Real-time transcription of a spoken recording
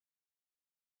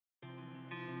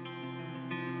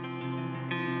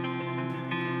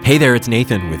Hey there, it's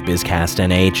Nathan with BizCast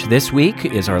NH. This week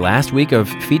is our last week of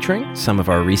featuring some of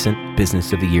our recent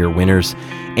Business of the Year winners,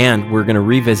 and we're going to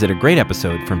revisit a great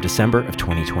episode from December of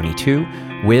 2022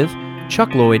 with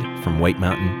Chuck Lloyd from White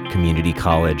Mountain Community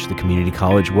College. The community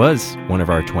college was one of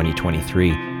our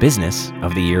 2023 Business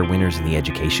of the Year winners in the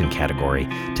education category.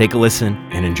 Take a listen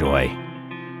and enjoy.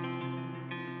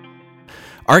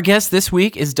 Our guest this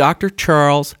week is Dr.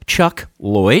 Charles Chuck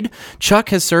Lloyd. Chuck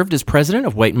has served as president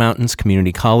of White Mountains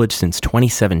Community College since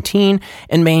 2017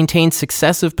 and maintained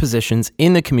successive positions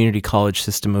in the community college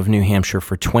system of New Hampshire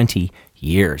for 20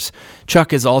 years.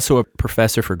 Chuck is also a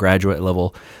professor for graduate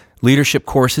level leadership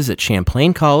courses at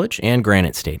Champlain College and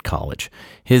Granite State College.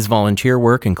 His volunteer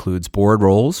work includes board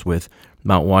roles with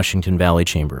Mount Washington Valley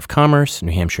Chamber of Commerce,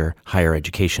 New Hampshire Higher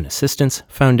Education Assistance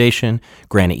Foundation,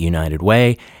 Granite United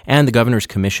Way, and the Governor's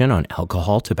Commission on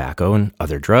Alcohol, Tobacco, and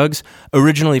Other Drugs.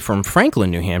 Originally from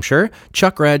Franklin, New Hampshire,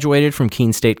 Chuck graduated from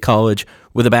Keene State College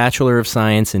with a Bachelor of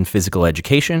Science in Physical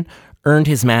Education, earned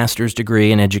his master's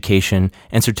degree in education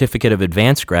and certificate of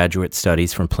advanced graduate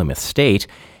studies from Plymouth State,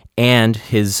 and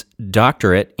his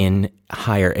doctorate in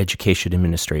higher education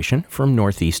administration from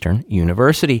Northeastern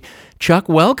University. Chuck,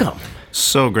 welcome.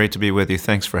 So great to be with you.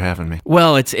 Thanks for having me.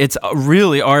 Well, it's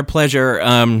really our pleasure.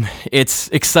 It's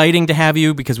exciting to have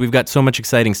you because we've got so much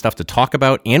exciting stuff to talk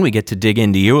about, and we get to dig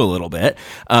into you a little bit.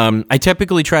 I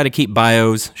typically try to keep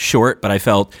bios short, but I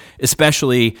felt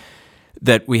especially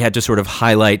that we had to sort of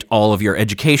highlight all of your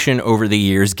education over the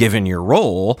years, given your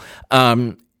role.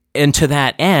 And to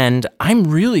that end,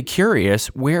 I'm really curious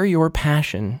where your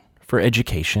passion for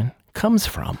education comes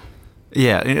from.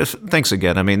 Yeah, thanks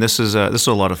again. I mean, this is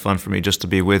a lot of fun for me just to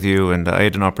be with you. And I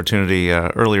had an opportunity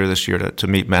earlier this year to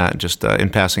meet Matt just in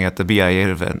passing at the BI8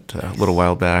 event a little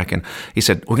while back. And he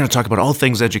said, we're going to talk about all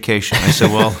things education. I said,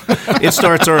 well, it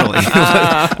starts early.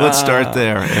 Let's start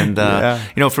there. And,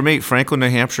 for me, Franklin, New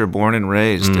Hampshire, born and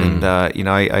raised. And,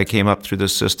 I came up through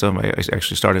this system. I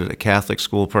actually started at a Catholic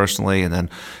school personally and then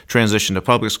transitioned to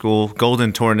public school,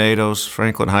 Golden Tornadoes,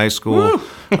 Franklin High School,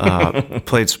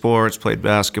 played sports, played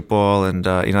basketball. And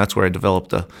that's where I developed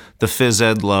the phys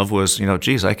ed love. Was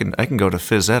I can go to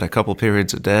phys ed a couple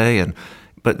periods a day,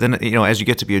 but then as you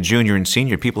get to be a junior and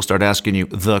senior, people start asking you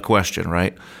the question,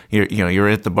 right? You're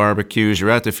at the barbecues,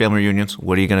 you're at the family reunions.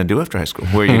 What are you going to do after high school?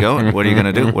 Where are you going? What are you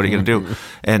going to do? What are you going to do?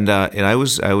 And I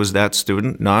was that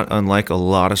student, not unlike a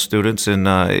lot of students in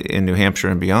New Hampshire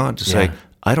and beyond, to say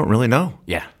I don't really know.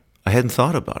 Yeah. I hadn't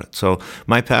thought about it. So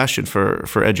my passion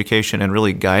for education and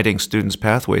really guiding students'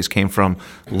 pathways came from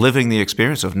living the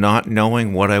experience of not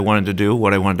knowing what I wanted to do,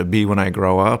 what I wanted to be when I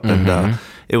grow up. And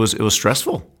it was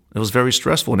stressful. It was very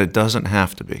stressful, and it doesn't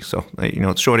have to be. So,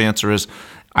 the short answer is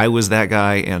I was that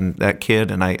guy and that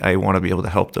kid, and I want to be able to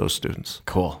help those students.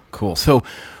 Cool. So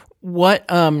what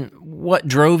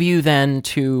drove you then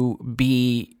to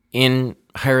be in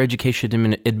higher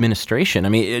education administration? I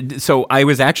mean, so I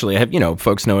was actually,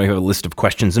 folks know I have a list of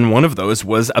questions, and one of those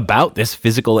was about this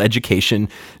physical education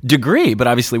degree. But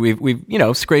obviously,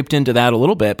 we've scraped into that a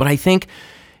little bit. But I think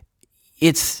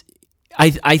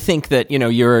I think that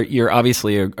you're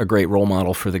obviously a great role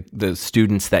model for the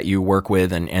students that you work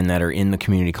with and that are in the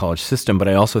community college system. But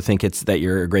I also think it's that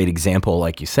you're a great example,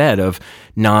 like you said, of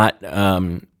not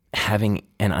having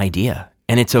an idea.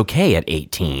 And it's okay at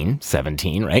 18,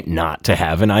 17, right, not to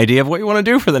have an idea of what you want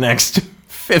to do for the next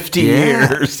 50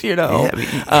 years,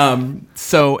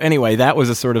 So anyway, that was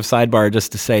a sort of sidebar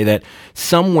just to say that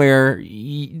somewhere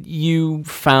you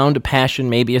found a passion,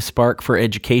 maybe a spark for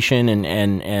education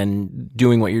and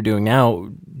doing what you're doing now.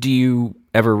 Do you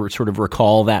ever sort of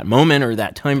recall that moment or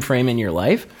that time frame in your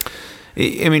life?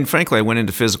 I mean, frankly, I went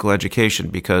into physical education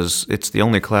because it's the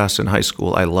only class in high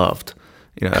school I loved.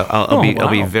 I'll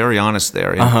be very honest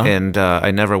there, and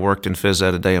I never worked in phys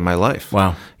ed a day in my life.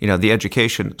 Wow. The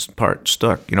education part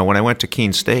stuck. When I went to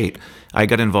Keene State, I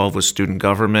got involved with student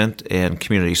government and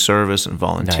community service and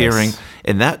volunteering,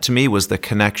 and that to me was the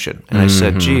connection. And I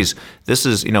said, geez, this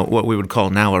is what we would call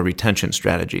now our retention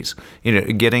strategies.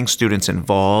 Getting students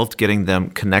involved, getting them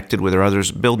connected with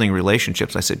others, building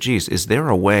relationships. I said, geez, is there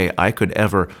a way I could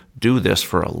ever do this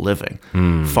for a living?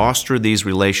 Foster these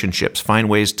relationships, find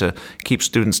ways to keep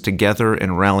students together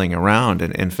and rallying around.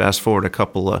 And fast forward a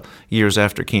couple of years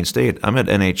after Keene State, I'm at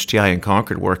NHTI in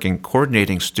Concord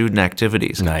coordinating student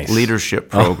activities, leadership leadership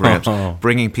programs,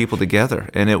 bringing people together.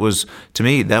 And it was, to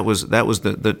me, that was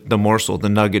the morsel, the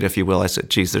nugget, if you will. I said,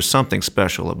 geez, there's something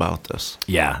special about this.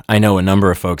 Yeah, I know a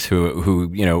number of folks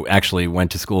who actually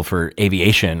went to school for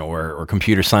aviation or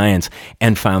computer science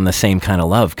and found the same kind of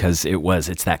love, because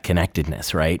it's that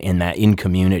connectedness, right? In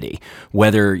community,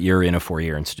 whether you're in a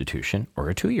 4-year institution or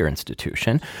a 2-year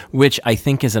institution, which I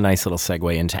think is a nice little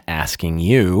segue into asking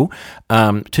you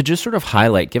to just sort of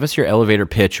highlight, give us your elevator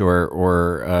pitch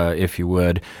or if you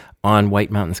would, on White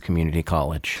Mountains Community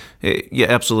College. Yeah,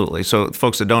 absolutely. So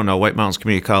folks that don't know, White Mountains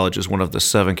Community College is one of the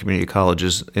 7 community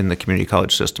colleges in the community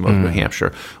college system of New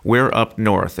Hampshire. We're up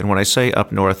north, and when I say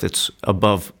up north, it's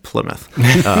above Plymouth.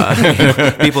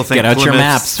 People think Get out Plymouth your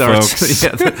maps, starts,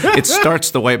 folks. It starts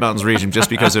the White Mountains region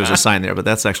just because there's a sign there, but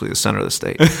that's actually the center of the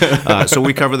state. So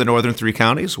we cover the northern 3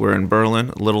 counties. We're in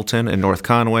Berlin, Littleton, and North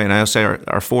Conway, and I say our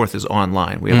 4th is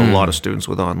online. We have a lot of students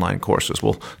with online courses.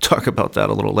 We'll talk about that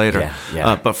a little later.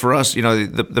 Yeah. But for us,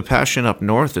 the passion up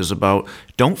north is about,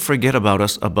 don't forget about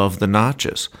us above the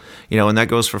notches. And that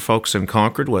goes for folks in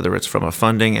Concord, whether it's from a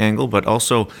funding angle, but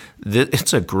also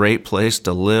it's a great place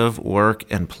to live, work,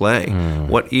 and play.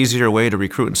 What easier way to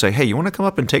recruit and say, hey, you want to come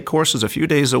up and take courses a few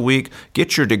days a week,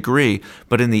 get your degree,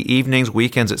 but in the evenings,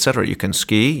 weekends, etc., you can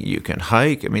ski, you can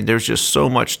hike. I mean, there's just so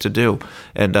much to do.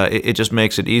 And it just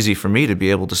makes it easy for me to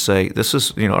be able to say, this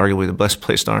is, arguably the best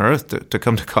place on earth to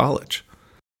come to college.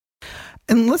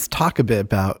 And let's talk a bit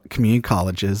about community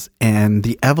colleges and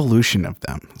the evolution of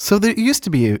them. So there used to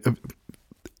be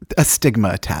a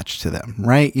stigma attached to them,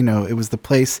 right? It was the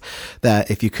place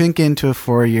that if you couldn't get into a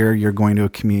 4-year, you're going to a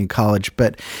community college.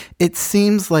 But it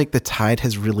seems like the tide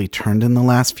has really turned in the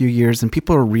last few years, and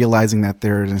people are realizing that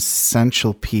they're an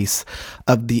essential piece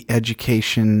of the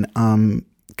education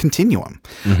continuum,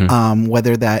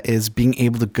 whether that is being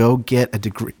able to go get a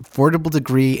degree, affordable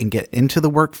degree, and get into the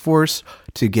workforce,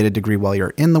 to get a degree while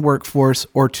you're in the workforce,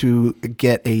 or to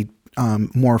get a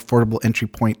more affordable entry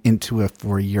point into a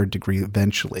 4-year degree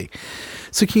eventually.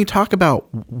 So can you talk about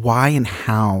why and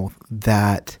how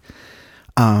that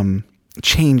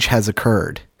change has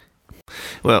occurred?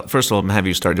 Well, first of all, I'm going to have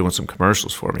you start doing some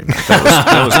commercials for me, Matt.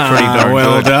 That was pretty darn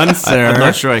well good. Done, sir. I'm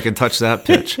not sure I can touch that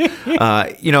pitch.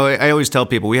 I always tell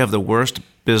people we have the worst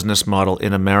business model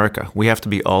in America. We have to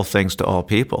be all things to all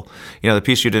people. The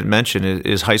piece you didn't mention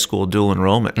is high school dual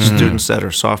enrollment. Students that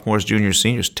are sophomores, juniors,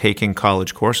 seniors taking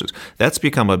college courses. That's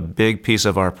become a big piece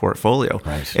of our portfolio.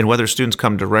 Right. And whether students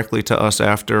come directly to us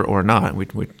after or not, we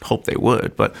hope they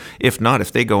would, but if not,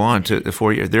 if they go on to the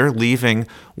 4-year, they're leaving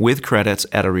with credits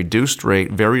at a reduced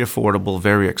rate, very affordable,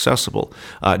 very accessible.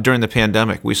 During the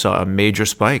pandemic, we saw a major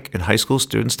spike in high school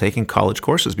students taking college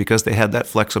courses because they had that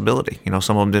flexibility.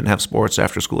 Some of them didn't have sports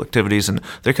after school activities, and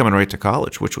they're coming right to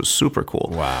college, which was super cool.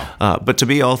 Wow. But to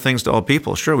be all things to all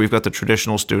people, sure, we've got the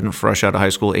traditional student fresh out of high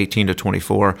school, 18 to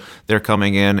 24. They're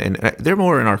coming in, and they're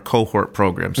more in our cohort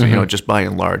programs, just by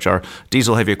and large, our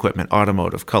diesel heavy equipment,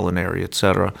 automotive, culinary,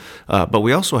 etc. But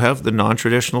we also have the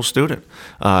non-traditional student,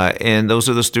 and those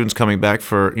are the students coming back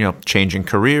for, changing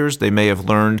careers. They may have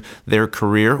learned their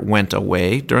career went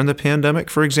away during the pandemic,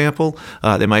 for example.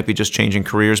 They might be just changing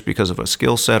careers because of a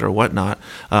skill set or whatnot.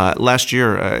 Last year,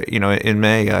 in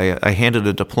May, I handed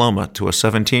a diploma to a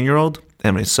 17-year-old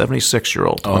and a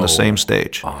 76-year-old on the same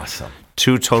stage. Awesome.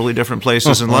 2 totally different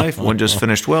places in life. One just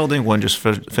finished welding, one just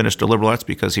finished a liberal arts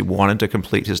because he wanted to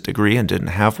complete his degree and didn't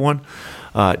have one.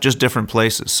 Just different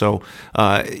places. So,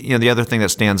 the other thing that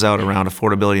stands out around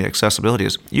affordability and accessibility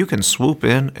is you can swoop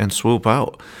in and swoop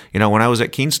out. When I was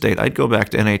at Keene State, I'd go back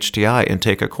to NHTI and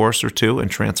take a course or 2 and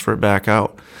transfer it back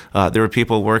out. There were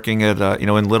people working at,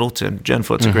 in Littleton. Jen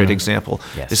Foot's a great example.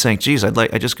 Yes. They're saying, geez,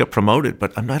 I just got promoted,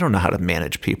 but I don't know how to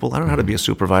manage people. I don't know how to be a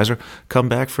supervisor. Come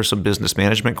back for some business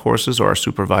management courses or our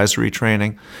supervisory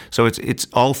training. So it's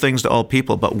all things to all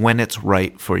people, but when it's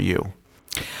right for you.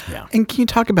 Yeah. And can you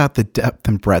talk about the depth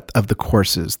and breadth of the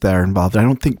courses that are involved? I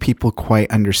don't think people quite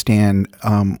understand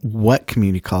what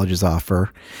community colleges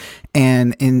offer.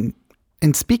 And in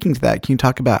speaking to that, can you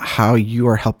talk about how you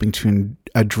are helping to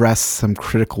address some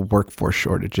critical workforce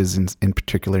shortages in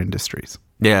particular industries?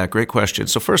 Yeah, great question.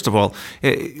 So first of all,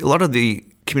 a lot of the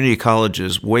community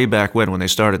colleges way back when they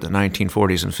started, the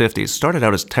 1940s and 50s, started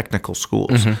out as technical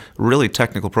schools, really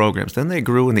technical programs. Then they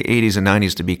grew in the 80s and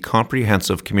 90s to be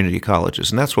comprehensive community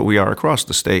colleges. And that's what we are across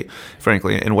the state,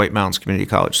 frankly, in White Mountains Community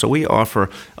College. So we offer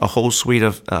a whole suite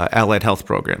of allied health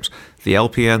programs, the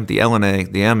LPN, the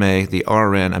LNA, the MA, the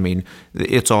RN.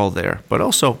 It's all there. But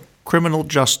also criminal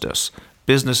justice,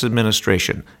 business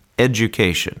administration,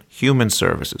 education, human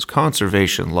services,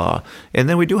 conservation law, and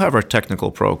then we do have our technical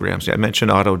programs. I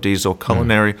mentioned auto, diesel,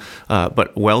 culinary,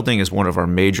 but welding is one of our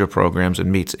major programs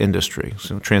and meets industry.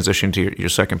 So transition to your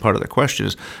second part of the question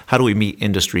is, how do we meet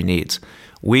industry needs?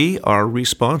 We are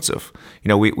responsive.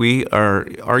 We are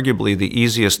arguably the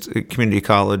easiest community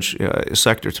college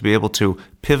sector to be able to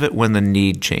pivot when the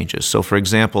need changes. So, for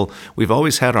example, we've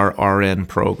always had our RN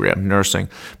program, nursing,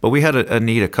 but we had a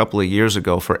need a couple of years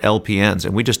ago for LPNs,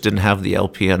 and we just didn't have the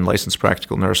LPN, licensed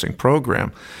practical nursing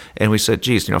program. And we said,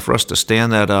 geez, for us to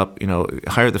stand that up,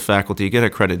 hire the faculty,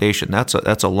 get accreditation,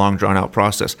 that's a long, drawn-out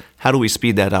process. How do we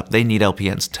speed that up? They need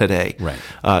LPNs today.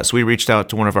 Right. So we reached out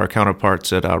to one of our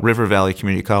counterparts at River Valley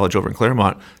Community College over in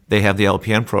Claremont. They have the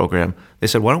LPN program. They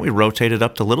said, why don't we rotate it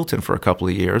up to Littleton for a couple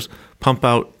of years, pump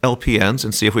out LPNs,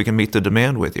 and see if we can meet the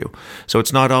demand with you. So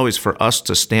it's not always for us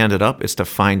to stand it up. It's to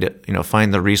find it,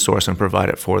 find the resource and provide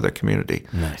it for the community.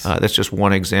 Nice. That's just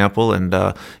one example. And,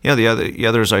 the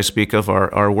others I speak of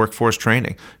are workforce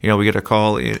training. We get a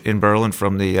call in Berlin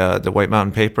from the White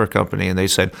Mountain Paper Company, and they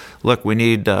said, look, we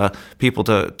need people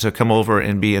to come over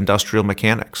and be industrial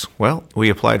mechanics. Well, we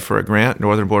applied for a grant,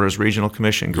 Northern Borders Regional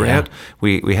Commission grant.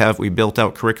 Yeah. We built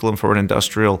out curriculum for an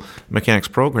industrial mechanics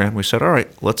program. We said, all right,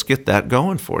 let's get that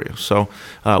going for you. So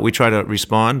we try to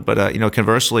respond, but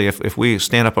conversely, if we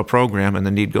stand up a program and the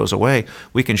need goes away,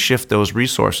 we can shift those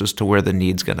resources to where the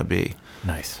need's going to be.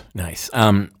 Nice.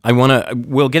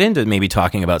 We'll get into maybe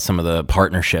talking about some of the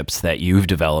partnerships that you've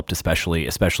developed,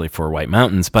 especially for White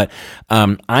Mountains. But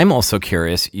I'm also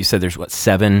curious. You said there's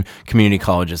 7 community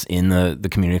colleges in the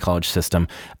community college system.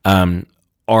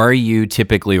 Are you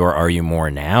typically, or are you more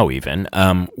now even,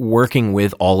 working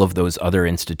with all of those other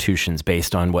institutions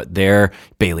based on what their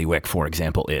bailiwick, for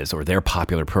example, is, or their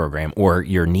popular program, or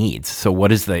your needs? So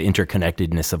what is the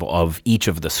interconnectedness of each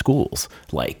of the schools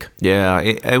like?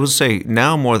 Yeah, I would say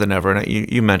now more than ever, and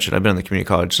you mentioned I've been in the community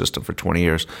college system for 20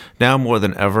 years. Now more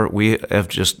than ever, we have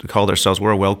just called ourselves,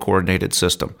 we're a well-coordinated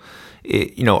system.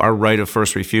 Our right of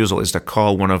first refusal is to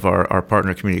call one of our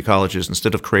partner community colleges.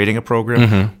 Instead of creating a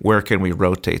program, where can we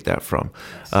rotate that from?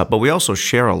 But we also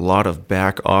share a lot of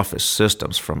back office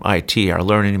systems from IT, our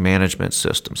learning management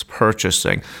systems,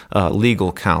 purchasing,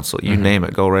 legal counsel, you name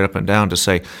it, go right up and down to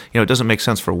say, it doesn't make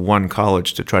sense for one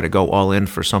college to try to go all in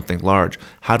for something large.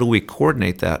 How do we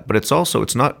coordinate that? But it's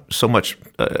not so much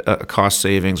a cost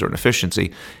savings or an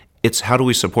efficiency. It's how do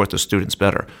we support the students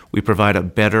better? We provide a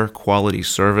better quality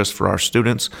service for our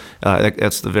students.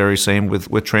 That's the very same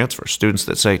with transfer. Students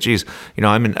that say, geez,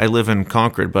 I live in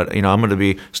Concord, but, I'm going to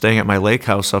be staying at my lake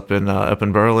house up in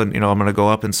Berlin. I'm going to go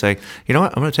up and say, I'm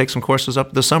going to take some courses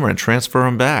up this summer and transfer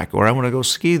them back, or I want to go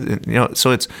ski.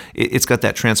 So it's got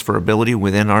that transferability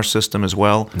within our system as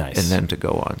well. Nice. And then to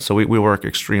go on. So we work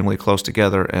extremely close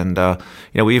together. And,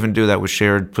 we even do that with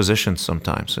shared positions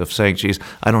sometimes of saying, geez,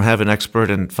 I don't have an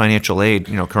expert in financial aid,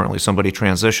 currently somebody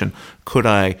transition, could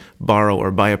I borrow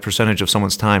or buy a percentage of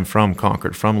someone's time from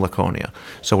Concord, from Laconia?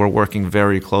 So we're working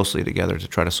very closely together to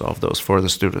try to solve those for the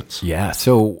students. Yeah.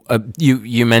 So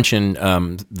you mentioned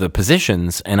the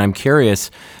positions, and I'm curious,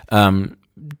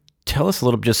 tell us a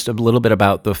little bit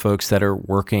about the folks that are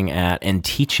working at and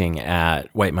teaching at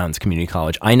White Mountains Community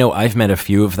College. I know I've met a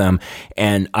few of them,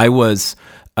 and I was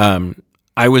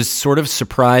sort of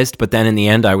surprised, but then in the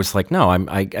end, I was like, no,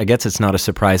 I guess it's not a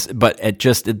surprise, but at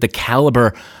just the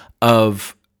caliber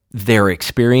of their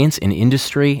experience in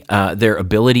industry, their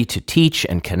ability to teach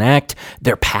and connect,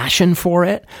 their passion for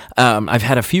it. I've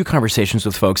had a few conversations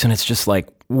with folks, and it's just like,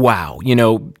 wow,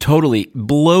 totally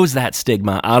blows that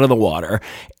stigma out of the water.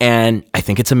 And I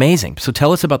think it's amazing. So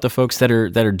tell us about the folks that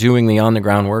are doing the on the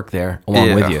ground work there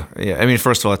along with you. Yeah.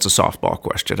 First of all, it's a softball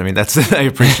question. I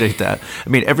appreciate that.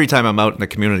 Every time I'm out in the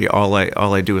community, all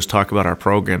I do is talk about our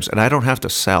programs, and I don't have to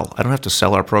sell. I don't have to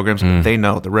sell our programs. They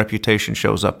know the reputation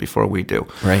shows up before we do.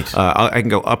 Right. I can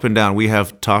go up and down. We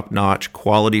have top-notch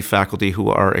quality faculty who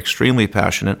are extremely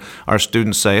passionate. Our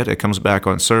students say it. It comes back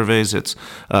on surveys. It's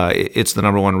the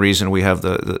number one reason we have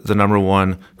the number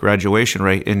one graduation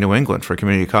rate in New England for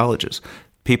community colleges.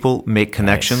 People make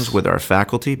connections with our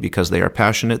faculty because they are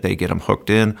passionate. They get them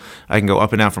hooked in. I can go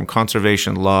up and down from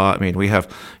conservation law. We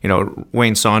have,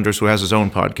 Wayne Saunders, who has his own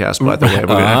podcast, by the way. We're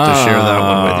going to have to share that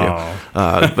one with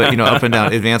you. But, up and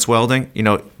down, advanced welding,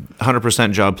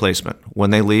 100% job placement.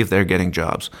 When they leave, they're getting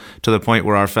jobs. To the point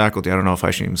where our faculty, I don't know if I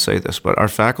should even say this, but our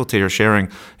faculty are sharing,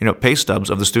 pay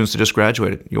stubs of the students that just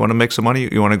graduated. You want to make some money?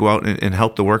 You want to go out and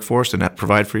help the workforce and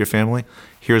provide for your family?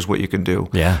 Here's what you can do.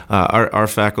 Yeah. Our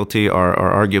faculty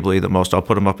are arguably the most. I'll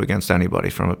put them up against anybody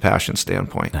from a passion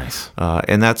standpoint. Nice.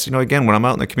 And that's, again, when I'm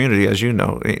out in the community, as you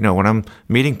know, when I'm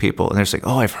meeting people and they're saying,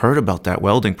 oh, I've heard about that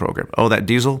welding program. Oh, that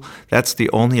diesel, that's the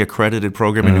only accredited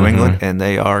program in New England, and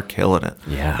they are killing it.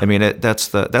 Yeah. I mean, that's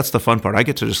the fun part. I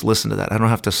get to just listen to that. I don't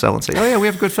have to sell and say, oh, yeah, we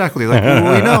have good faculty. Like,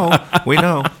 well, we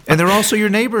know. And they're also your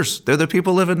neighbors. They're the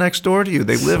people living next door to you.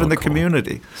 They live in the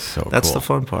community. That's the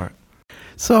fun part.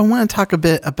 So I want to talk a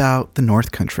bit about the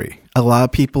North Country. A lot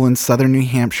of people in southern New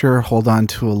Hampshire hold on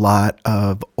to a lot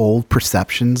of old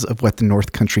perceptions of what the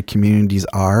North Country communities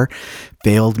are.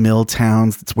 Failed mill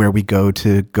towns, it's where we go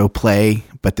to go play,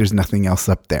 but there's nothing else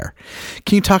up there.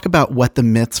 Can you talk about what the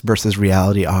myths versus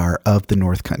reality are of the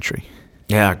North Country?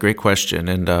 Yeah, great question.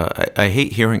 And I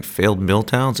hate hearing failed mill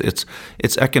towns.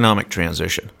 It's economic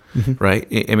transition. Right?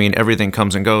 I mean, everything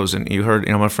comes and goes. And you heard,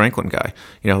 I'm a Franklin guy.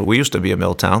 We used to be a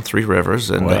mill town, 3 rivers.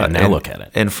 And now look at it.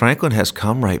 And Franklin has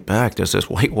come right back. There's this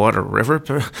Whitewater River,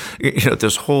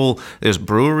 there's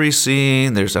brewery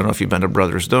scene. I don't know if you've been to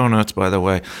Brothers Donuts, by the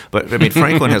way. But, I mean,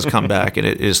 Franklin has come back, and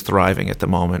it is thriving at the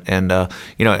moment. And,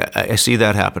 I see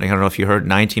that happening. I don't know if you heard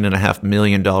 $19.5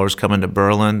 million coming to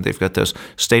Berlin. They've got this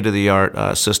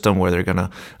state-of-the-art system where they're going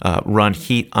to run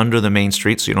heat under the main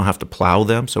streets so you don't have to plow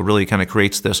them. So it really kind of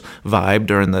creates this vibe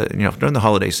during the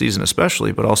holiday season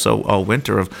especially, but also all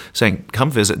winter of saying,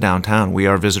 come visit downtown. We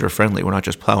are visitor friendly. We're not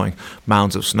just plowing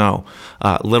mounds of snow.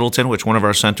 Littleton, which one of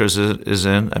our centers is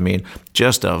in, I mean,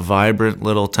 just a vibrant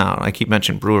little town. I keep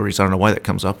mentioning breweries. I don't know why that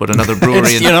comes up, but another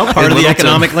brewery it's, part of the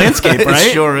economic landscape, right?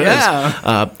 It sure is.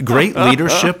 Yeah. Great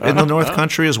leadership in the North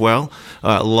Country as well.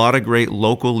 A lot of great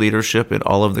local leadership in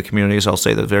all of the communities. I'll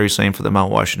say the very same for the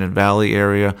Mount Washington Valley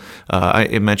area.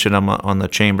 I mentioned I'm on the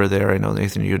chamber there. I know,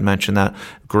 Nathan, you had mentioned that.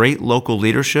 Great local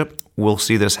leadership. We'll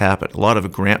see this happen. A lot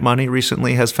of grant money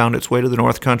recently has found its way to the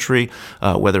North Country,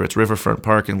 whether it's Riverfront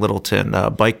Park in Littleton,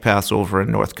 bike paths over in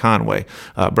North Conway.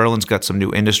 Berlin's got some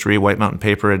new industry. White Mountain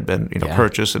Paper had been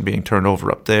purchased and being turned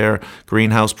over up there.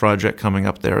 Greenhouse project coming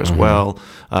up there as well.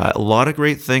 A lot of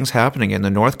great things happening in the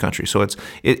North Country. So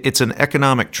it's an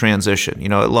economic transition.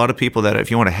 A lot of people that if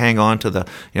you want to hang on to the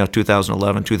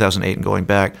 2011, 2008 and going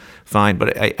back, fine.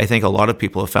 But I think a lot of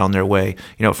people have found their way.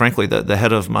 Frankly, the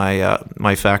head of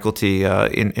my faculty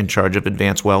in charge of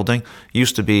advanced welding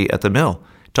used to be at the mill.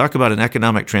 Talk about an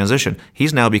economic transition.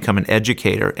 He's now become an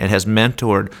educator and has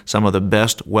mentored some of the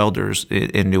best welders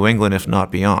in New England, if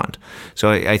not beyond.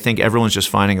 So I think everyone's just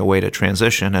finding a way to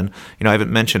transition. And, I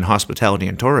haven't mentioned hospitality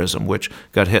and tourism, which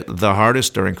got hit the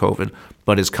hardest during COVID,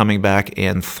 but is coming back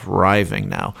and thriving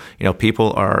now.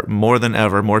 People are more than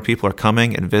ever, more people are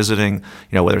coming and visiting,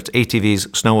 whether it's ATVs,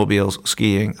 snowmobiles,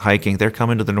 skiing, hiking, they're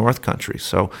coming to the North Country.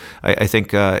 So I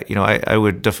think, I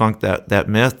would debunk that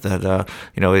myth that,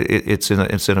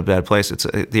 it's in a bad place. It's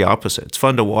the opposite. It's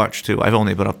fun to watch too. I've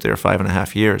only been up there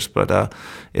 5.5 years, but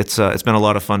it's been a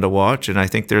lot of fun to watch, and I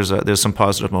think there's some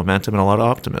positive momentum and a lot of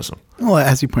optimism. Well,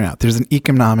 as you point out, there's an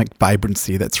economic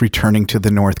vibrancy that's returning to the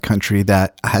North Country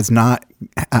that has not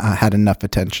had enough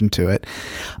attention to it,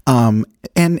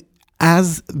 and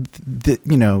as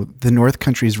the North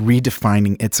Country is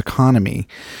redefining its economy,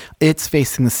 it's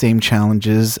facing the same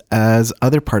challenges as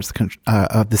other parts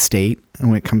of the state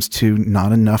when it comes to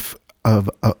not enough of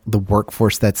the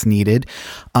workforce that's needed.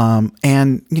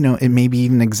 And, it may be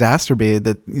even exacerbated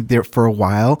that there for a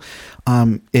while,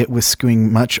 it was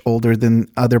skewing much older than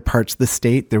other parts of the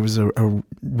state. There was a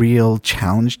real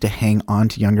challenge to hang on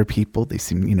to younger people. They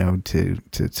seem,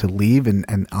 to leave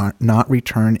and not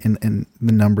return in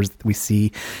the numbers that we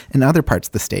see in other parts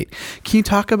of the state. Can you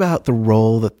talk about the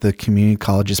role that the community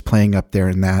college is playing up there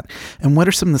in that? And what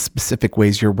are some of the specific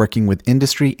ways you're working with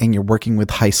industry and you're working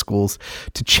with high schools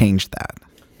to change that?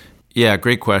 Yeah,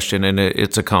 great question, and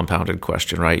it's a compounded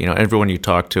question, right? Everyone you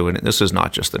talk to, and this is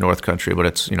not just the North Country, but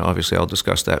it's, obviously I'll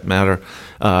discuss that matter.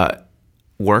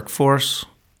 Workforce,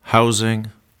 housing,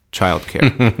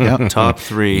 childcare. Top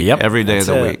 3 every day of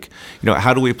the week.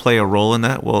 How do we play a role in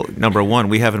that? Well, number one,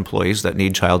 we have employees that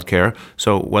need childcare.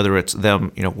 So whether it's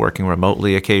them, working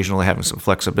remotely occasionally, having some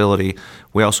flexibility,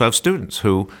 we also have students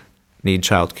who need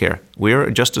childcare. We're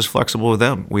just as flexible with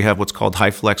them. We have what's called high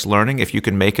flex learning. If you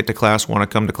can make it to class, want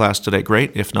to come to class today,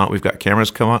 great. If not, we've got cameras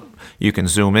come up. You can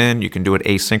zoom in. You can do it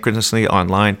asynchronously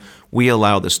online. We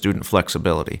allow the student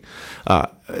flexibility.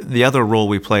 The other role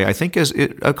we play, I think,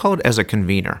 I call it as a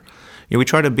convener. we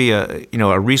try to be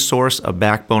a resource, a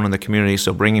backbone in the community.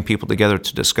 So bringing people together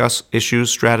to discuss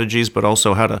issues, strategies, but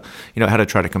also how to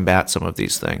try to combat some of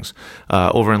these things.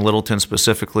 Over in Littleton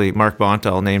specifically, Mark Bonta,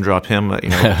 I'll name drop him,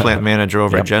 plant manager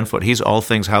over at Genfoot. He's all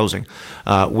things housing.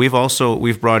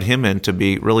 We've brought him in to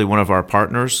be really one of our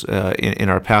partners in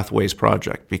our Pathways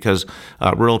project, because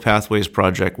Rural Pathways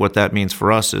project, what that means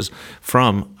for us is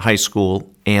from high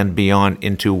school and beyond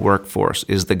into workforce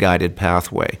is the guided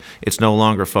pathway. It's no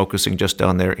longer focusing just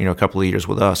down there, a couple of years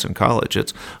with us in college.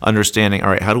 It's understanding,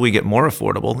 all right, how do we get more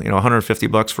affordable?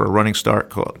 $150 for a running start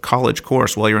college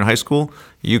course while you're in high school,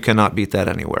 you cannot beat that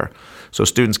anywhere. So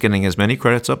students getting as many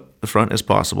credits up the front as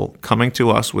possible, coming to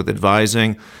us with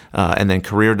advising and then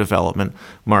career development.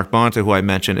 Mark Bonta, who I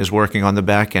mentioned, is working on the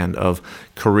back end of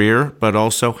career, but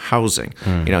also housing.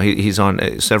 He's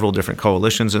on several different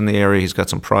coalitions in the area. He's got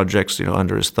some projects,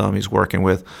 under his thumb he's working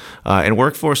with. And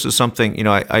workforce is something,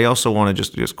 I also want to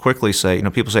just quickly say,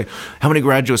 people say, how many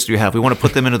graduates do you have? We want to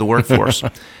put them into the workforce.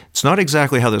 It's not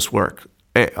exactly how this works.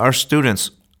 Our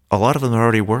students, a lot of them are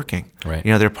already working. Right.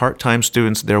 They're part-time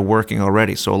students. They're working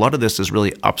already. So a lot of this is really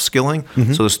upskilling.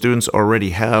 So the students already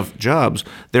have jobs.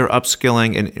 They're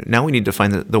upskilling, and now we need to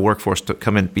find the workforce to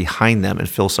come in behind them and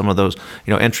fill some of those,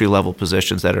 entry-level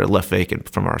positions that are left vacant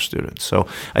from our students. So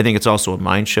I think it's also a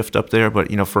mind shift up there.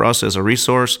 But for us as a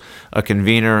resource, a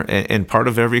convener, and part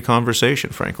of every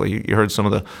conversation, frankly, you heard some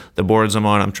of the boards I'm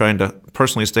on. I'm trying to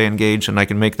personally stay engaged, and I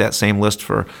can make that same list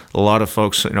for a lot of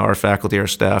folks. Our faculty, our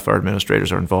staff, our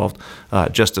administrators are involved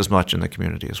just as much in the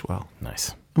community as well.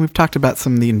 Nice. We've talked about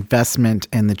some of the investment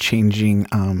and the changing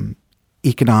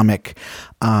economic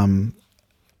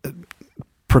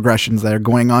progressions that are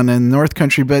going on in North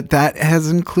Country, but that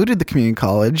has included the community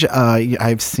college.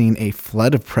 I've seen a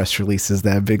flood of press releases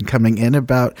that have been coming in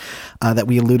about that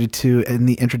we alluded to in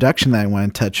the introduction that I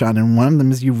want to touch on, and one of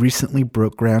them is you recently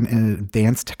broke ground in an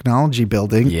advanced technology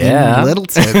building in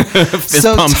Littleton.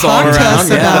 So talk to us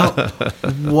about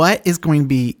what is going to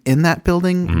be in that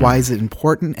building, why is it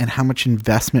important, and how much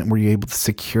investment were you able to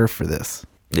secure for this?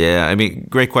 Yeah,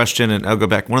 great question, and I'll go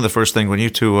back. One of the first things when you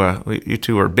two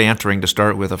are bantering to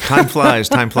start with, of time flies,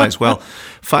 time flies. Well,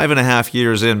 5.5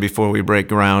 years in before we break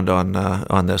ground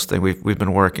on this thing, we've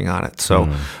been working on it. So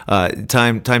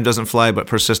time doesn't fly, but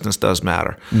persistence does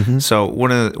matter. So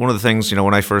one of the things,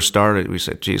 when I first started, we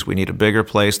said, geez, we need a bigger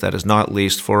place that is not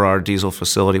leased for our diesel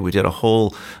facility. We did a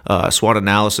whole SWOT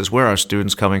analysis, where are our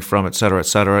students coming from, et cetera, et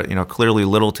cetera. Clearly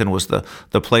Littleton was the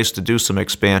place to do some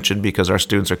expansion because our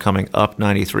students are coming up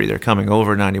 93. They're coming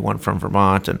over 91 from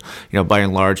Vermont, and by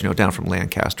and large, down from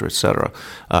Lancaster, et cetera.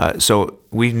 So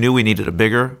we knew we needed a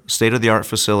bigger state-of-the-art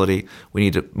facility. We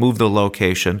need to move the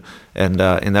location, and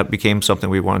that became something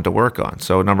we wanted to work on.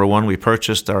 So number one, we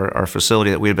purchased our facility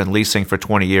that we had been leasing for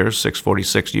 20 years,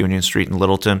 646 Union Street in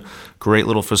Littleton. Great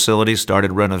little facility.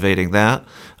 Started renovating that.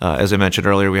 As I mentioned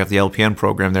earlier, we have the LPN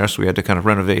program there, so we had to kind of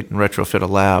renovate and retrofit a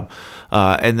lab.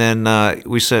 And then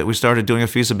we started doing a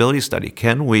feasibility study.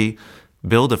 Can we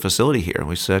build a facility here? And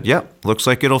we said, looks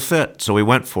like it'll fit. So we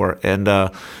went for it. And, I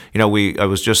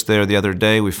was just there the other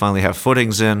day. We finally have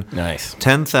footings in. Nice.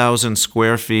 10,000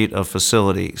 square feet of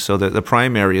facility. So the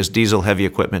primary is diesel heavy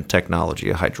equipment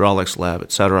technology, a hydraulics lab,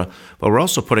 et cetera. But we're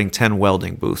also putting 10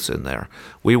 welding booths in there.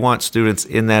 We want students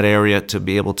in that area to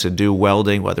be able to do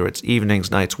welding, whether it's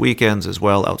evenings, nights, weekends as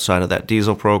well, outside of that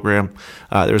diesel program.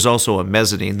 There's also a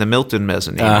mezzanine, the Milton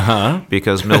mezzanine,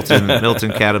 because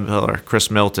Milton Caterpillar, Chris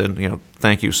Milton,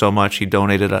 thank you so much. He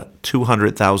donated a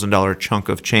 $200,000 chunk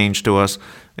of change to us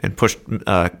and pushed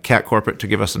Cat Corporate to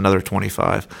give us another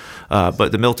 25.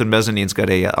 But the Milton mezzanine's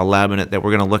got a lab in it that we're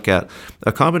going to look at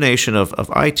a combination of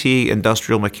IT,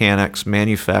 industrial mechanics,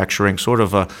 manufacturing, sort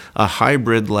of a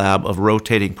hybrid lab of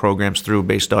rotating programs through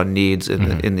based on needs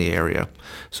in the area.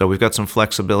 So we've got some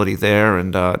flexibility there,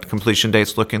 and completion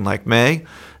date's looking like May.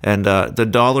 And the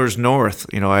dollars north,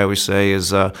 I always say,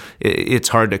 is it's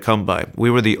hard to come by.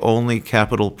 We were the only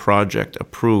capital project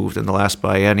approved in the last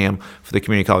biennium for the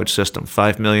community college system.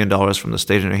 $5 million from the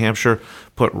state of New Hampshire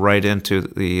put right into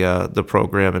the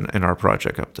program and our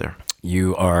project up there.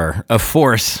 You are a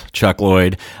force, Chuck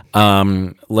Lloyd.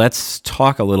 Let's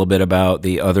talk a little bit about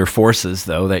the other forces,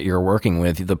 though, that you're working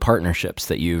with, the partnerships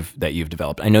that you've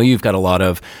developed. I know you've got a lot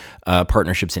of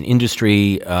partnerships in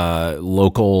industry,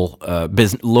 local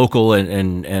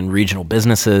and regional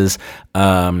businesses.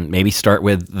 Maybe start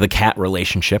with the cat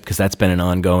relationship, because that's been an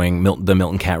ongoing the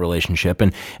Milton Cat relationship,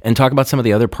 and talk about some of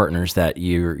the other partners that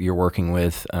you're working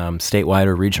with statewide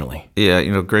or regionally.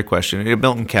 Yeah, great question.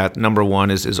 Milton Cat, number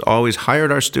one, is always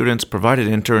hired our students, provided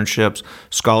internships,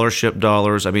 scholarship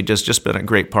dollars. I mean, just been a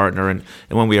great partner. And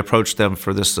when we approached them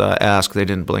for this ask, they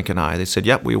didn't blink an eye. They said,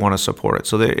 "Yep, we want to support it."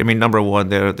 So number one,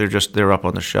 they're up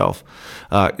on the shelf.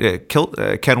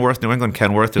 Kenworth, New England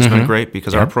Kenworth has been great,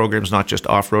 because our program's not just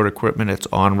off-road equipment; it's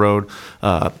on-road.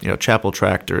 Chapel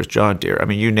Tractors, John Deere. I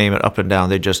mean, you name it, up and down.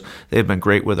 They've been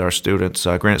great with our students.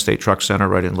 Granite State Truck Center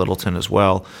right in Littleton as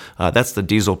well. That's the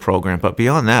diesel program. But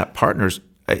beyond that, partners.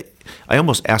 I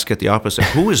almost ask it the opposite.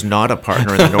 Who is not a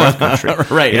partner in the North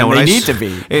Country? Right, and they need to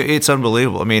be. It's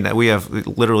unbelievable. I mean, we have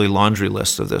literally laundry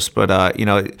lists of this. But,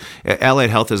 Allied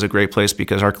Health is a great place,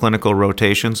 because our clinical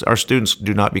rotations, our students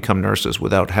do not become nurses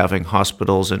without having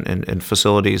hospitals and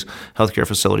facilities, healthcare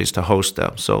facilities to host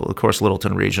them. So, of course,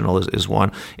 Littleton Regional is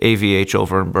one. AVH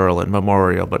over in Berlin,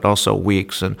 Memorial, but also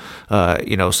Weeks and,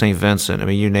 St. Vincent. I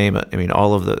mean, you name it. I mean,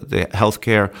 all of the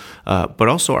healthcare. But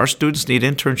also our students need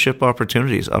internship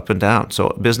opportunities up and down. So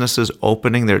businesses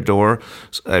opening their door.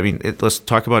 I mean, let's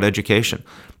talk about education.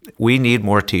 We need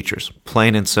more teachers,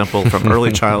 plain and simple, from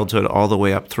early childhood all the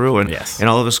way up through. And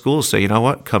all of the schools say, you know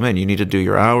what, come in. You need to do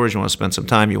your hours. You want to spend some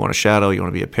time. You want to shadow. You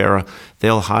want to be a para.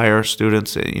 They'll hire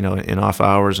students, in off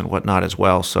hours and whatnot as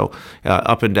well. So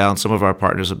up and down, some of our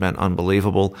partners have been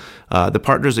unbelievable. The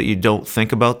partners that you don't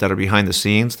think about that are behind the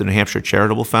scenes, the New Hampshire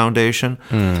Charitable Foundation,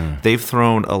 they've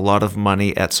thrown a lot of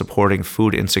money at supporting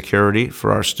food insecurity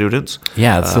for our students.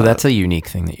 Yeah, so that's a unique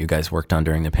thing that you guys worked on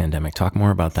during the pandemic. Talk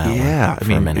more about that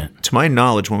for a minute. To my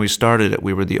knowledge, when we started it,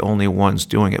 we were the only ones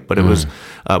doing it. But it was,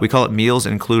 we call it Meals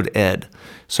Include Ed.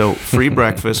 So free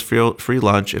breakfast, free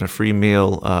lunch, and a free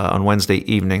meal on Wednesday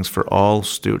evenings for all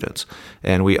students.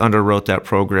 And we underwrote that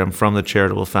program from the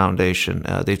Charitable Foundation.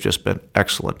 They've just been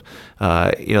excellent.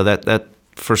 That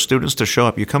for students to show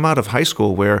up, you come out of high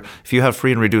school where if you have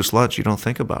free and reduced lunch, you don't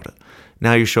think about it.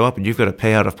 Now you show up and you've got to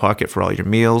pay out of pocket for all your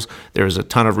meals. There's a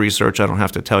ton of research. I don't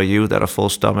have to tell you that a full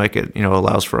stomach,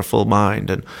 allows for a full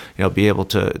mind, and be able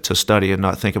to study and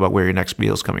not think about where your next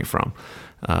meal is coming from.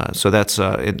 So that's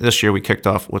this year we kicked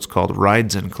off what's called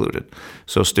Rides Included.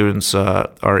 So students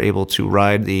are able to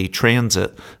ride the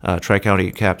transit,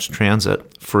 Tri-County CAPS transit,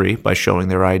 free by showing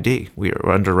their ID. We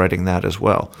are underwriting that as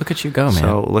well. Look at you go, man.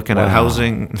 So looking at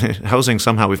housing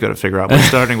somehow we've got to figure out. We're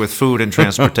starting with food and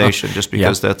transportation just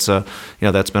because that's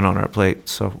been on our plate.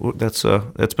 So that's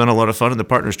been a lot of fun. And the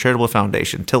Partners Charitable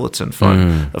Foundation, Tillotson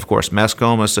Fund, of course,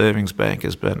 Mascoma Savings Bank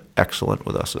has been excellent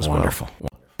with us as well. Wonderful.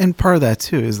 And part of that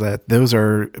too is that those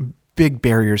are big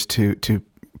barriers to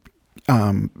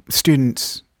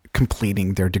students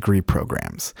completing their degree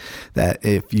programs. That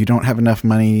if you don't have enough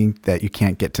money, that you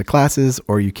can't get to classes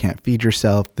or you can't feed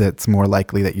yourself, that's more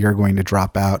likely that you're going to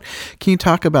drop out. Can you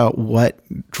talk about what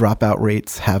dropout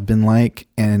rates have been like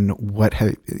and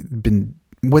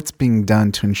what's being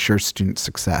done to ensure student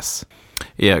success?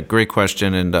 Yeah, great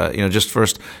question. And, just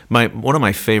first, one of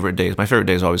my favorite days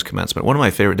is always commencement. One of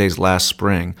my favorite days last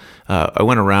spring, I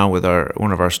went around with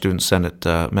one of our student Senate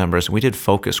members, and we did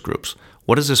focus groups.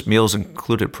 What does this Meals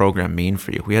Included program mean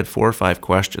for you? We had 4 or 5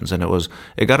 questions, and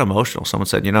it got emotional. Someone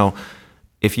said,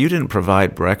 if you didn't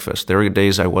provide breakfast, there were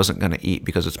days I wasn't going to eat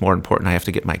because it's more important. I have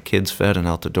to get my kids fed and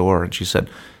out the door. And she said,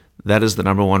 that is the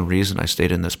number one reason I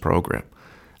stayed in this program.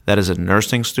 That is a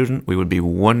nursing student. We would be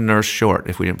 1 nurse short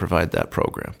if we didn't provide that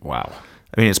program. Wow.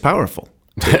 I mean, it's powerful.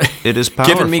 It is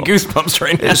powerful. Giving me goosebumps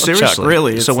right now, seriously. Chuck,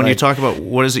 really. So when you talk about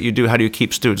what is it you do, how do you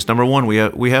keep students? Number one, we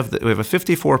have a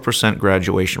 54%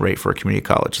 graduation rate for a community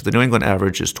college. The New England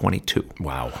average is 22.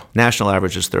 Wow. National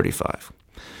average is 35.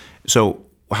 So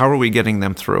how are we getting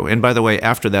them through? And by the way,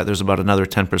 after that, there's about another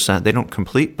 10%. They don't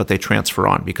complete, but they transfer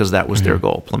on because that was their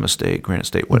goal, Plymouth State, Granite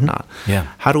State, whatnot. Yeah.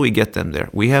 How do we get them there?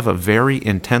 We have a very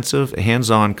intensive,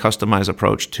 hands-on, customized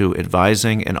approach to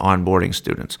advising and onboarding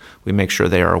students. We make sure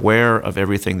they are aware of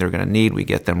everything they're going to need. We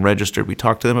get them registered. We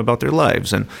talk to them about their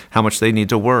lives and how much they need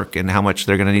to work and how much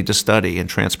they're going to need to study and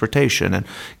transportation, and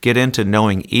get into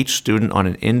knowing each student on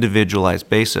an individualized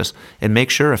basis and make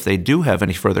sure if they do have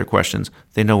any further questions,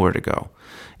 they know where to go.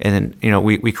 And then,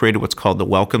 we created what's called the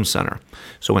Welcome Center.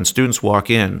 So when students walk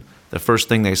in, the first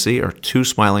thing they see are 2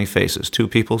 smiling faces, 2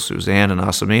 people, Suzanne and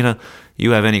Asamina.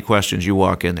 You have any questions, you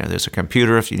walk in there. There's a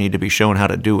computer if you need to be shown how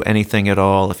to do anything at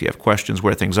all, if you have questions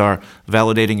where things are,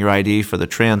 validating your ID for the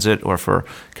transit or for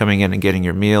coming in and getting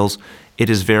your meals.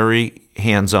 It is very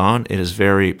hands-on. It is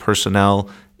very personnel.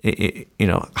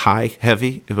 high,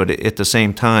 heavy, but at the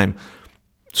same time,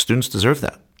 students deserve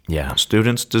that. Yeah.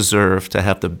 Students deserve to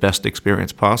have the best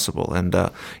experience possible. And,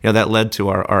 that led to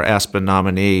our Aspen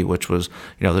nominee, which was,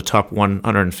 the top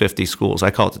 150 schools.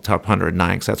 I call it the top 109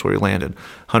 because that's where we landed.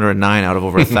 109 out of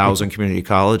over 1,000 community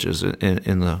colleges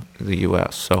in the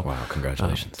U.S. So, wow,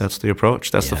 congratulations. That's the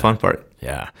approach. That's the fun part.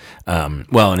 Yeah.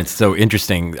 Well, and it's so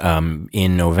interesting.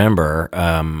 In November,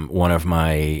 one of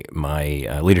my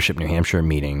Leadership New Hampshire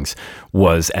meetings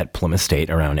was at Plymouth State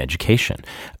around education.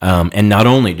 And not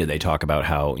only did they talk about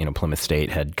how, Plymouth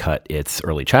State had cut its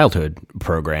early childhood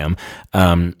program,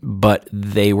 but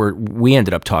we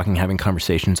ended up having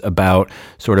conversations about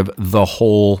sort of the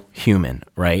whole human,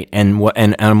 right? And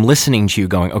I'm listening to you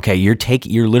going, okay,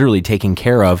 you're literally taking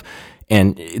care of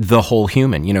and the whole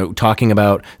human, talking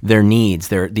about their needs,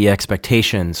 the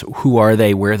expectations, who are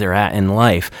they, where they're at in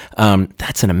life.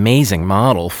 That's an amazing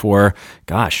model for,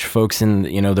 folks in,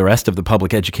 the rest of the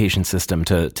public education system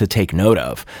to take note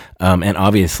of. And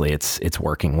obviously it's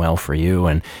working well for you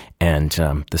and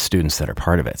the students that are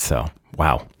part of it. So,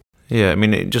 wow. Yeah,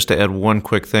 just to add one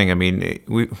quick thing,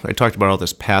 I talked about all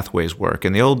this pathways work,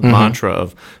 and the old mantra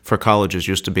for colleges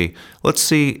used to be, let's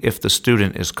see if the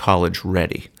student is college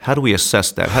ready. How do we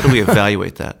assess that? How do we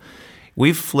evaluate that?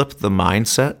 We've flipped the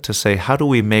mindset to say, how do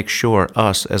we make sure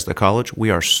us as the college, we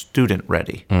are student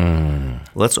ready?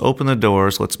 Let's open the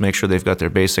doors. Let's make sure they've got their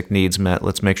basic needs met.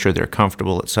 Let's make sure they're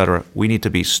comfortable, et cetera. We need to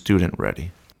be student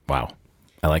ready. Wow.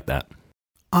 I like that.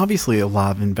 Obviously, a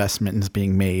lot of investment is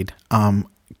being made.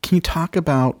 Can you talk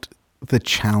about the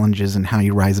challenges and how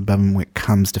you rise above them when it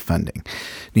comes to funding?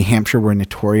 New Hampshire, we're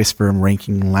notorious for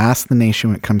ranking last in the nation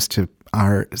when it comes to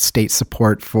our state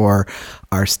support for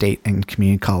our state and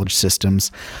community college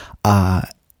systems. The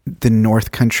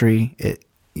North Country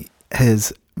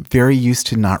is very used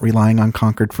to not relying on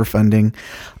Concord for funding,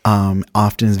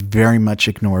 often is very much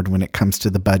ignored when it comes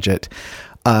to the budget.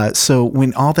 So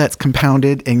when all that's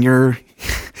compounded and you're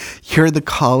the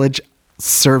college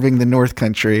serving the North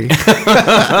Country. He's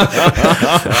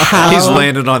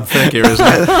landed on thick here, isn't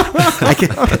it?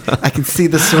 I can see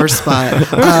the sore spot.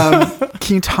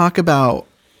 Can you talk about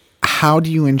how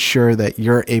do you ensure that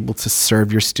you're able to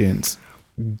serve your students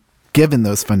given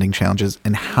those funding challenges,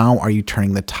 and how are you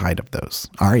turning the tide of those?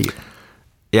 Are you?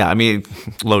 Yeah,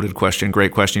 loaded question,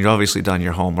 great question. You've obviously done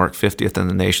your homework. 50th in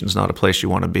the nation is not a place you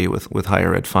want to be with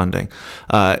higher ed funding.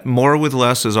 More with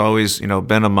less has always,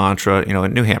 been a mantra,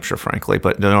 in New Hampshire, frankly,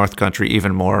 but the North Country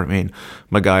even more.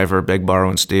 MacGyver, beg, borrow,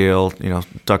 and steal,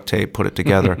 duct tape, put it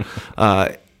together.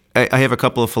 I have a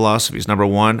couple of philosophies. Number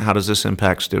one, how does this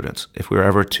impact students? If we were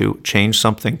ever to change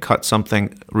something, cut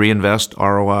something, reinvest,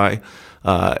 ROI,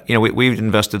 we've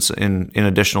invested in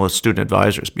additional student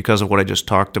advisors because of what I just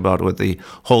talked about with the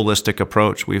holistic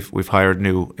approach. We've hired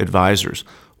new advisors.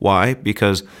 Why?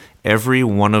 Because every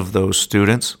one of those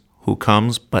students who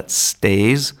comes but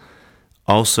stays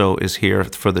also is here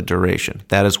for the duration.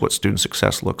 That is what student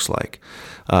success looks like.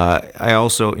 I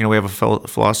also, we have a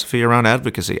philosophy around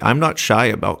advocacy. I'm not shy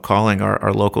about calling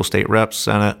our local state reps,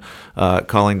 Senate,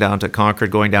 calling down to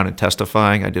Concord, going down and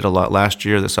testifying. I did a lot last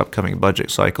year. This upcoming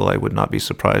budget cycle, I would not be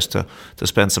surprised to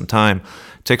spend some time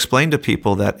to explain to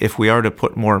people that if we are to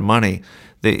put more money,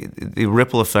 the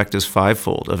ripple effect is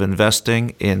fivefold of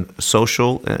investing in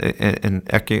social and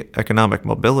economic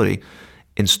mobility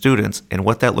in students and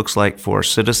what that looks like for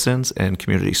citizens and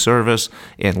community service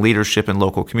and leadership in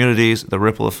local communities. The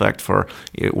ripple effect for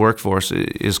workforce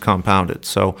is compounded.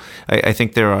 So I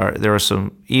think there are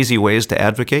some easy ways to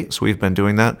advocate. So we've been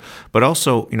doing that. But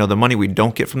also, the money we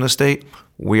don't get from the state,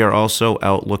 we are also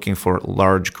out looking for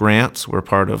large grants. We're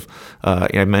part of,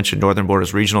 I mentioned Northern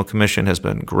Borders Regional Commission has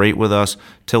been great with us.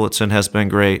 Tillotson has been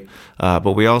great.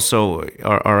 But we also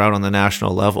are out on the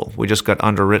national level. We just got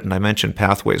underwritten. I mentioned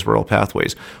Pathways, Rural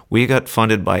Pathways. We got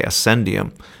funded by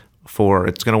Ascendium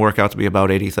it's going to work out to be about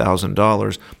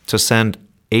 $80,000 to send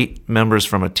 8 members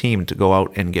from a team to go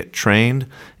out and get trained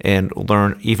and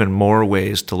learn even more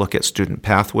ways to look at student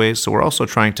pathways. So we're also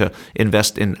trying to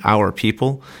invest in our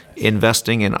people,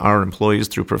 investing in our employees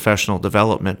through professional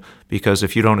development, because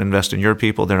if you don't invest in your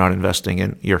people, they're not investing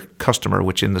in your customer,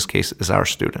 which in this case is our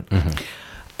student. Mm-hmm.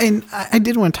 And I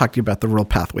did want to talk to you about the Rural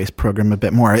Pathways program a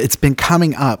bit more. It's been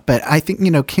coming up, but I think,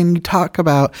 can you talk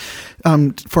about,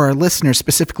 for our listeners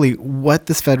specifically, what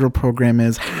this federal program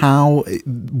is, how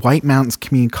White Mountains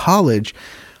Community College,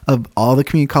 of all the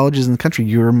community colleges in the country,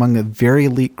 you're among a very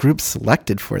elite group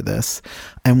selected for this,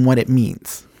 and what it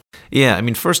means? Yeah, I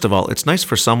mean, first of all, it's nice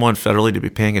for someone federally to be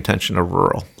paying attention to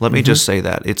rural. Let me just say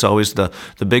that. It's always the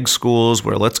big schools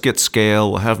where let's get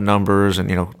scale, we'll have numbers, and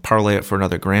parlay it for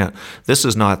another grant. This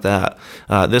is not that.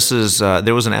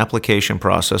 There was an application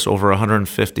process. Over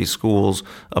 150 schools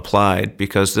applied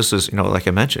because this is, like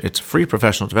I mentioned, it's free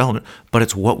professional development, but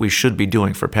it's what we should be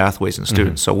doing for pathways and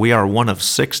students. So we are one of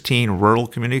 16 rural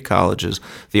community colleges,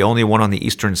 the only one on the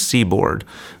eastern seaboard,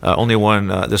 only one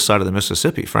this side of the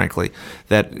Mississippi, frankly,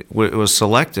 that was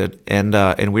selected, and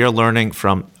we are learning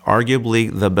from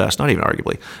arguably the best, not even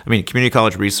arguably, Community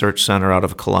College Research Center out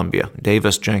of Columbia,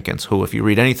 Davis Jenkins, who, if you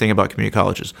read anything about community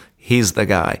colleges, he's the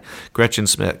guy. Gretchen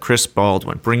Smith, Chris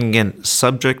Baldwin, bringing in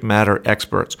subject matter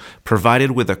experts,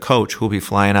 provided with a coach who will be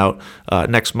flying out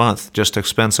next month just to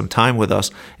spend some time with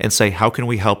us and say, how can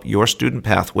we help your student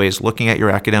pathways, looking at your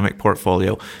academic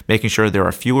portfolio, making sure there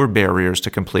are fewer barriers to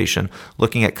completion,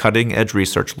 looking at cutting edge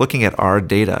research, looking at our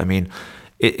data.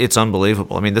 It's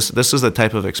unbelievable. This is the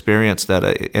type of experience that,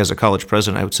 as a college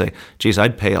president, I would say, geez,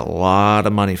 I'd pay a lot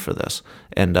of money for this.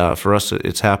 And for us,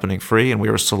 it's happening free, and we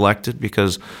were selected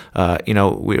because, we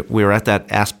were at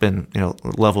that Aspen,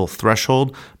 level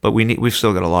threshold, but we've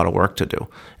still got a lot of work to do.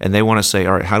 And they want to say,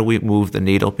 all right, how do we move the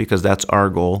needle? Because that's our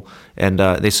goal. And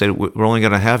they said, we're only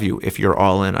going to have you if you're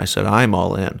all in. I said, I'm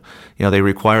all in. They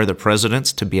require the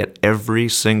presidents to be at every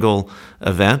single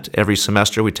event. Every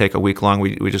semester, we take a week long.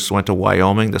 We just went to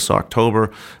Wyoming this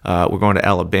October. We're going to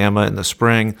Alabama in the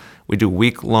spring. We do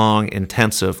week-long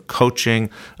intensive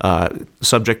coaching,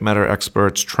 subject matter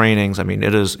experts, trainings.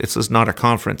 It's not a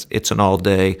conference. It's an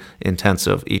all-day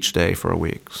intensive each day for a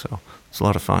week. So it's a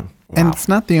lot of fun. And it's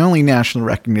not the only national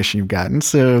recognition you've gotten.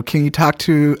 So can you talk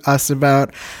to us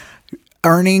about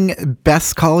earning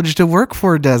Best College to Work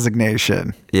For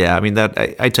designation? Yeah,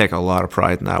 I take a lot of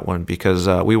pride in that one because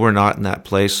we were not in that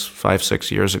place 5-6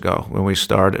 years ago when we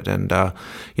started, and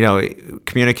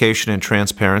communication and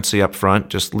transparency up front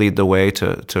just lead the way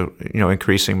to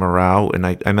increasing morale. And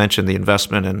I mentioned the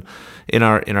investment in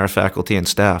our faculty and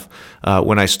staff.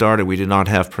 When I started, we did not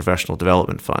have professional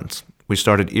development funds. We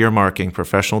started earmarking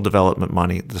professional development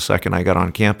money the second I got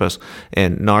on campus,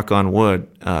 and knock on wood,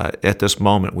 at this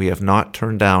moment, we have not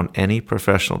turned down any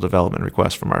professional development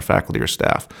requests from our faculty or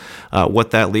staff.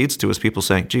 What that leads to is people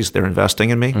saying, geez, they're investing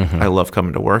in me. I love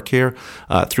coming to work here.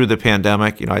 Through the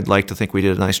pandemic, I'd like to think we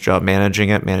did a nice job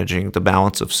managing the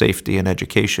balance of safety and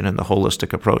education and the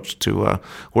holistic approach to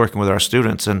working with our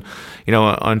students. And,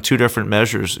 on two different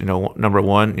measures, number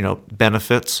one,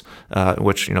 benefits,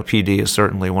 which, PD is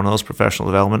certainly one of those professional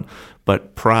development,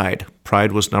 but pride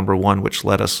was number one, which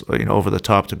led us over the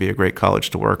top to be a great college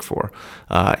to work for.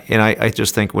 And I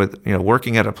just think with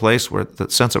working at a place where the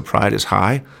sense of pride is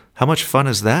high, how much fun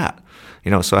is that?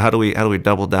 So how do we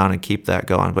double down and keep that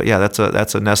going? But yeah,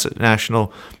 that's a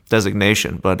national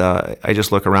designation. But I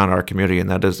just look around our community, and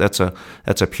that's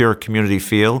a pure community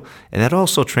feel, and that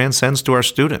also transcends to our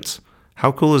students.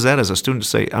 How cool is that as a student to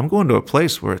say, I'm going to a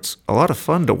place where it's a lot of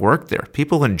fun to work there.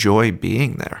 People enjoy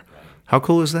being there. How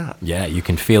cool is that? Yeah, you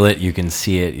can feel it, you can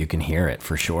see it, you can hear it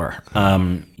for sure.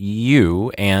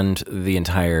 You and the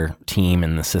entire team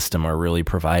and the system are really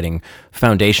providing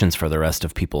foundations for the rest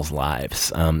of people's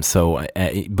lives. So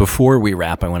before we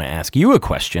wrap, I want to ask you a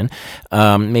question,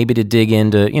 maybe to dig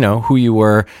into, who you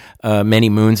were many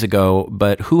moons ago,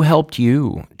 but who helped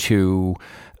you to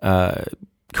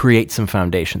create some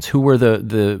foundations? Who were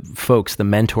the folks, the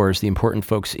mentors, the important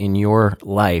folks in your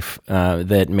life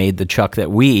that made the Chuck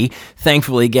that we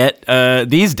thankfully get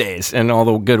these days, and all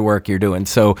the good work you're doing?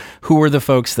 So who were the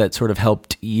folks that sort of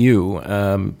helped you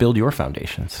build your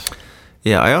foundations?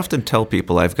 Yeah, I often tell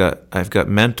people I've got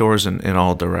mentors in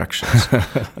all directions.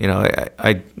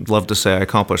 I'd love to say I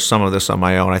accomplished some of this on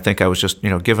my own. I think I was just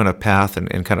given a path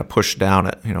and kind of pushed down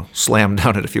it, slammed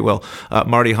down it, if you will.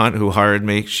 Marty Hunt, who hired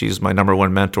me, she's my number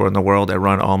one mentor in the world. I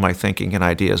run all my thinking and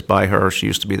ideas by her. She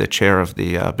used to be the chair of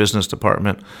the business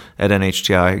department at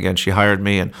NHTI. Again, she hired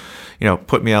me and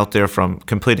put me out there from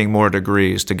completing more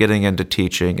degrees to getting into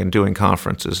teaching and doing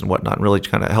conferences and whatnot, and really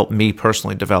kind of helped me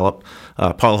personally develop.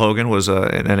 Paul Hogan was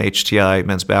an NHTI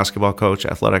men's basketball coach,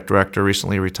 athletic director,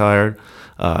 recently retired.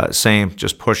 Same,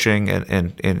 just pushing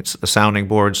and a sounding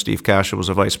board. Steve Kasha was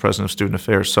a vice president of student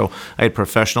affairs. So I had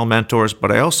professional mentors,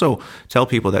 but I also tell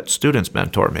people that students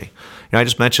mentor me. I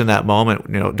just mentioned that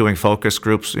moment, doing focus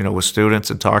groups, with students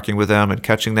and talking with them and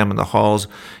catching them in the halls.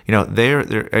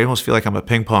 I almost feel like I'm a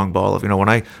ping pong ball of, when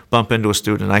I bump into a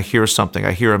student and I hear something,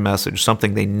 I hear a message,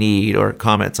 something they need or a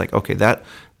comment, it's like, okay,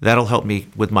 that'll help me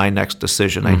with my next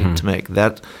decision I need to make.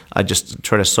 That I just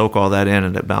try to soak all that in,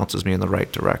 and it bounces me in the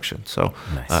right direction. So,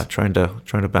 nice. Trying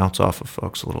to bounce off of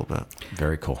folks a little bit.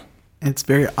 Very cool. It's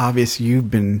very obvious you've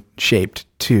been shaped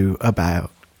to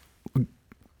about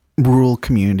rural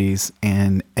communities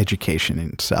and education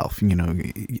itself. You know,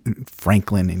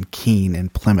 Franklin and Keene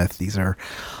and Plymouth, these are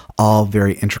all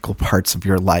very integral parts of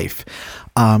your life.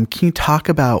 Can you talk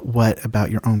about what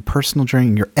about your own personal journey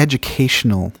and your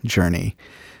educational journey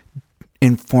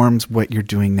informs what you're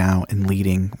doing now in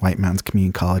leading White Mountains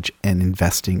Community College and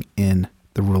investing in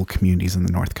the rural communities in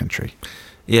the North Country?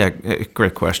 Yeah,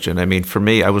 great question. I mean, for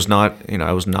me, I was not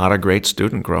a great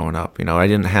student growing up. You know, I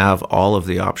didn't have all of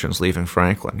the options leaving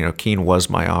Franklin. You know, Keene was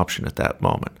my option at that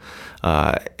moment.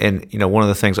 And, you know, one of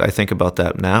the things I think about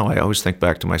that now, I always think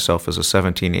back to myself as a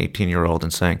 17, 18-year-old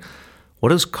and saying, what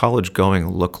does college going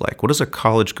look like? What is a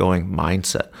college going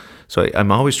mindset? So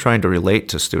I'm always trying to relate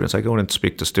to students. I go in and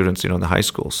speak to students, you know, in the high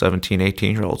school, 17,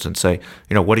 18-year-olds, and say,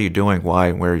 you know, what are you doing, why,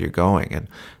 and where are you going? And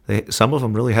some of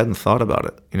them really hadn't thought about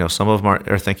it. You know, some of them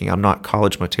are thinking, I'm not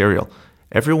college material.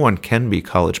 Everyone can be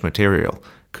college material.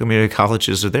 Community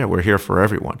colleges are there. We're here for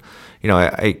everyone. You know,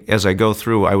 as I go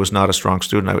through, I was not a strong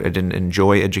student. I didn't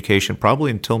enjoy education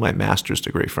probably until my master's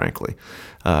degree, frankly.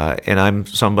 And I'm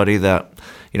somebody that,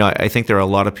 you know, I think there are a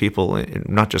lot of people,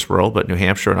 not just rural, but New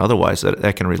Hampshire and otherwise,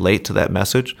 that can relate to that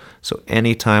message. So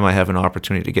anytime I have an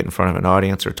opportunity to get in front of an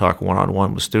audience or talk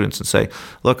one-on-one with students and say,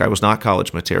 look, I was not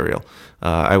college material.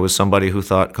 I was somebody who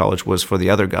thought college was for the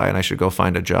other guy and I should go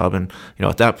find a job and, you know,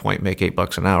 at that point make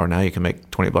 $8 an hour. Now you can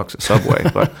make $20 at Subway.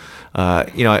 But,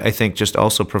 you know, I think just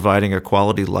also providing a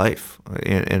quality life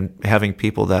and having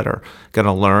people that are going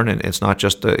to learn, and it's not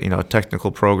just a, you know, a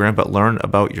technical program, but learn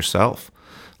about yourself.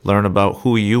 Learn about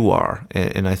who you are,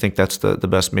 and I think that's the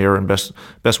best mirror and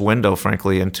best window,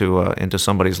 frankly, into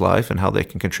somebody's life and how they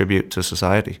can contribute to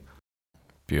society.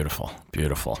 Beautiful,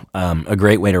 beautiful. A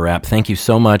great way to wrap. Thank you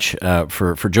so much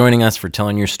for joining us, for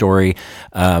telling your story,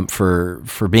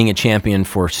 for being a champion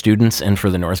for students and for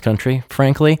the North Country,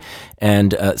 frankly,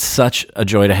 and such a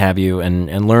joy to have you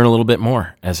and learn a little bit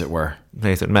more, as it were.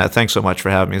 Nathan, Matt, thanks so much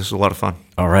for having me. This was a lot of fun.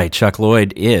 All right, Chuck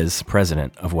Lloyd is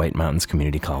president of White Mountains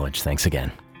Community College. Thanks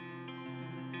again.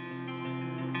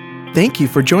 Thank you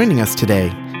for joining us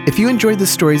today. If you enjoyed the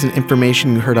stories and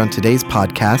information you heard on today's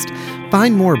podcast,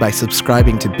 find more by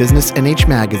subscribing to Business NH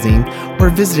Magazine or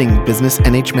visiting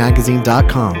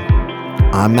businessnhmagazine.com.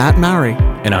 I'm Matt Mowry.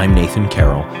 And I'm Nathan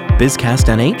Carroll.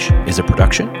 BizCast NH is a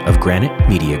production of Granite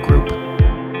Media Group.